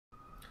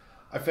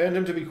I found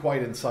him to be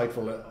quite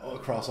insightful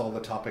across all the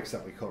topics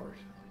that we covered.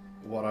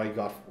 What I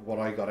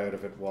got out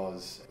of it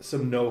was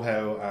some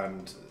know-how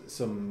and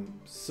some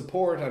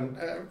support and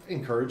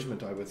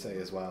encouragement, I would say,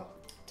 as well.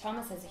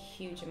 Thomas has a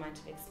huge amount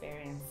of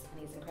experience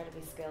and he's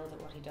incredibly skilled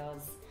at what he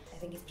does. I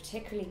think he's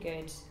particularly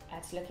good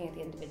at looking at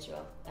the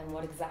individual and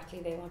what exactly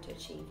they want to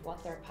achieve,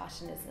 what their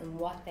passion is and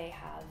what they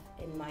have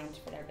in mind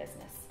for their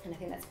business. And I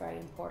think that's very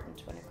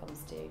important when it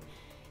comes to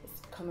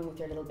coming with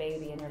your little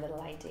baby and your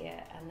little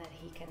idea, and that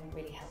he can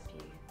really help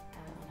you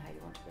on how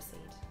you want to proceed.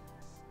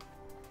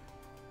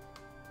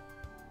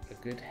 A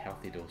good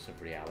healthy dose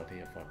of reality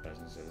of what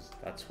business is.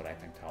 That's what I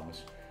think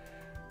Thomas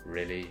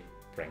really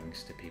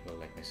brings to people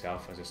like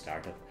myself as a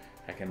startup.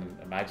 I can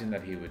imagine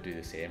that he would do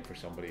the same for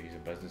somebody who's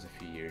in business a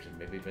few years and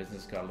maybe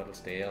business got a little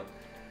stale,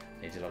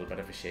 needs a little bit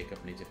of a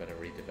shake-up, needs a bit of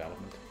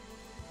redevelopment.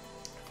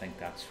 I think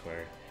that's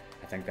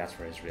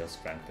where his real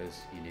strength is.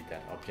 You need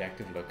that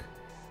objective look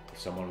of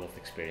someone with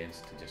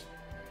experience to just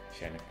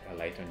shine a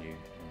light on you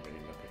and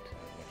really look at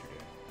what you're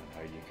doing and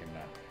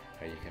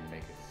how you can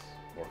make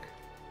it work.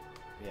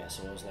 Yeah,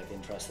 so I was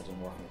interested in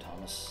working with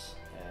Thomas,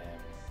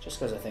 just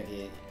because I think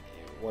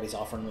what he's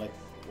offering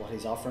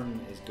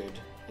is good,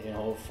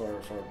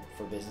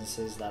 for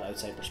businesses. That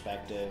outside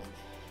perspective,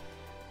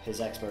 his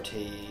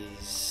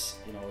expertise,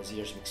 his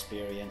years of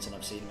experience, and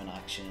I've seen him in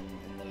action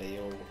in the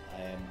Leo,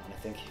 and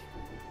I think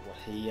what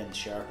he and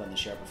Sherpha and the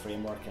Sherpha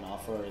framework can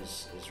offer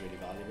is really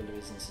valuable to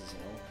businesses.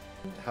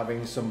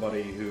 Having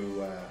somebody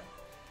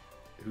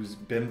who's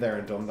been there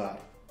and done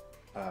that,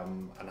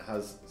 and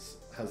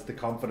has the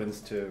confidence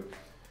to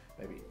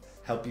maybe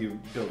help you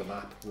build an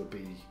app would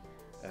be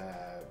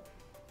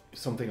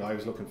something I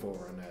was looking for,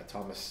 and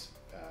Thomas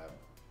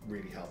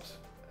really helped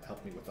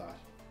me with that.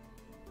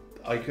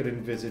 I could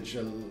envisage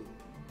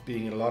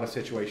being in a lot of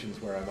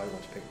situations where I might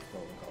want to pick up the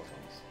phone and call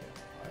Thomas.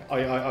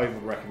 Yeah. I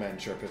would recommend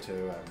Sherpha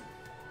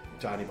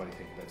to anybody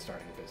thinking about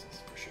starting a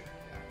business, for sure.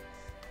 Yeah.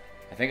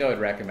 I think I would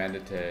recommend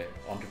it to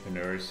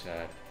entrepreneurs,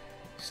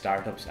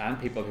 startups and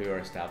people who are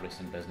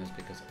established in business,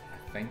 because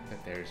I think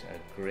that there's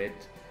a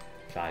great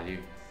value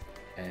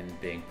in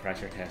being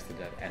pressure tested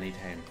at any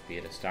time, be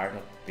it a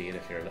startup, be it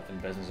if you're in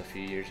business a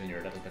few years and you're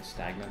a little bit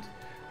stagnant,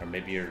 or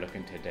maybe you're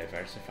looking to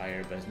diversify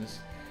your business.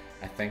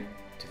 I think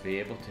to be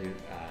able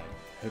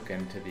to hook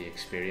into the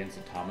experience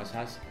that Thomas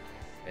has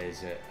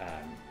is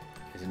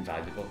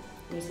invaluable.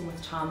 Meeting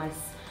with Thomas,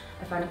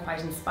 I found it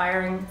quite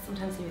inspiring.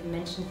 Sometimes he would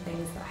mention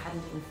things that I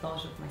hadn't even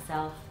thought of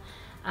myself.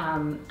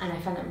 And I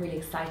found that really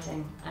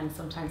exciting, and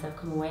sometimes I've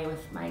come away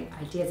with my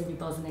ideas would be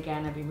buzzing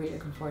again. I'd be really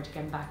looking forward to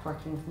getting back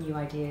working with new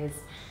ideas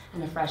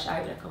and a fresh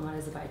outlook on what I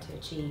was about to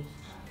achieve.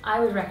 I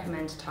would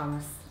recommend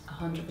Thomas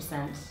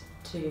 100%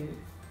 to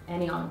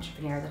any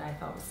entrepreneur that I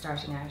thought was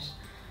starting out,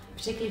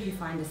 particularly if you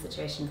find the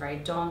situation very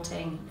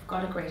daunting, you've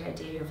got a great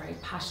idea, you're very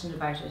passionate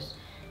about it,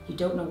 you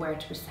don't know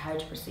how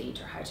to proceed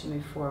or how to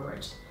move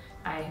forward.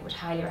 I would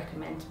highly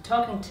recommend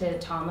talking to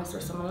Thomas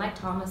or someone like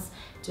Thomas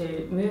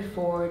to move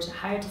forward,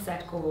 how to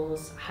set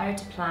goals, how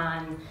to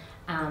plan,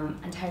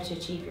 and how to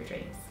achieve your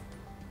dreams.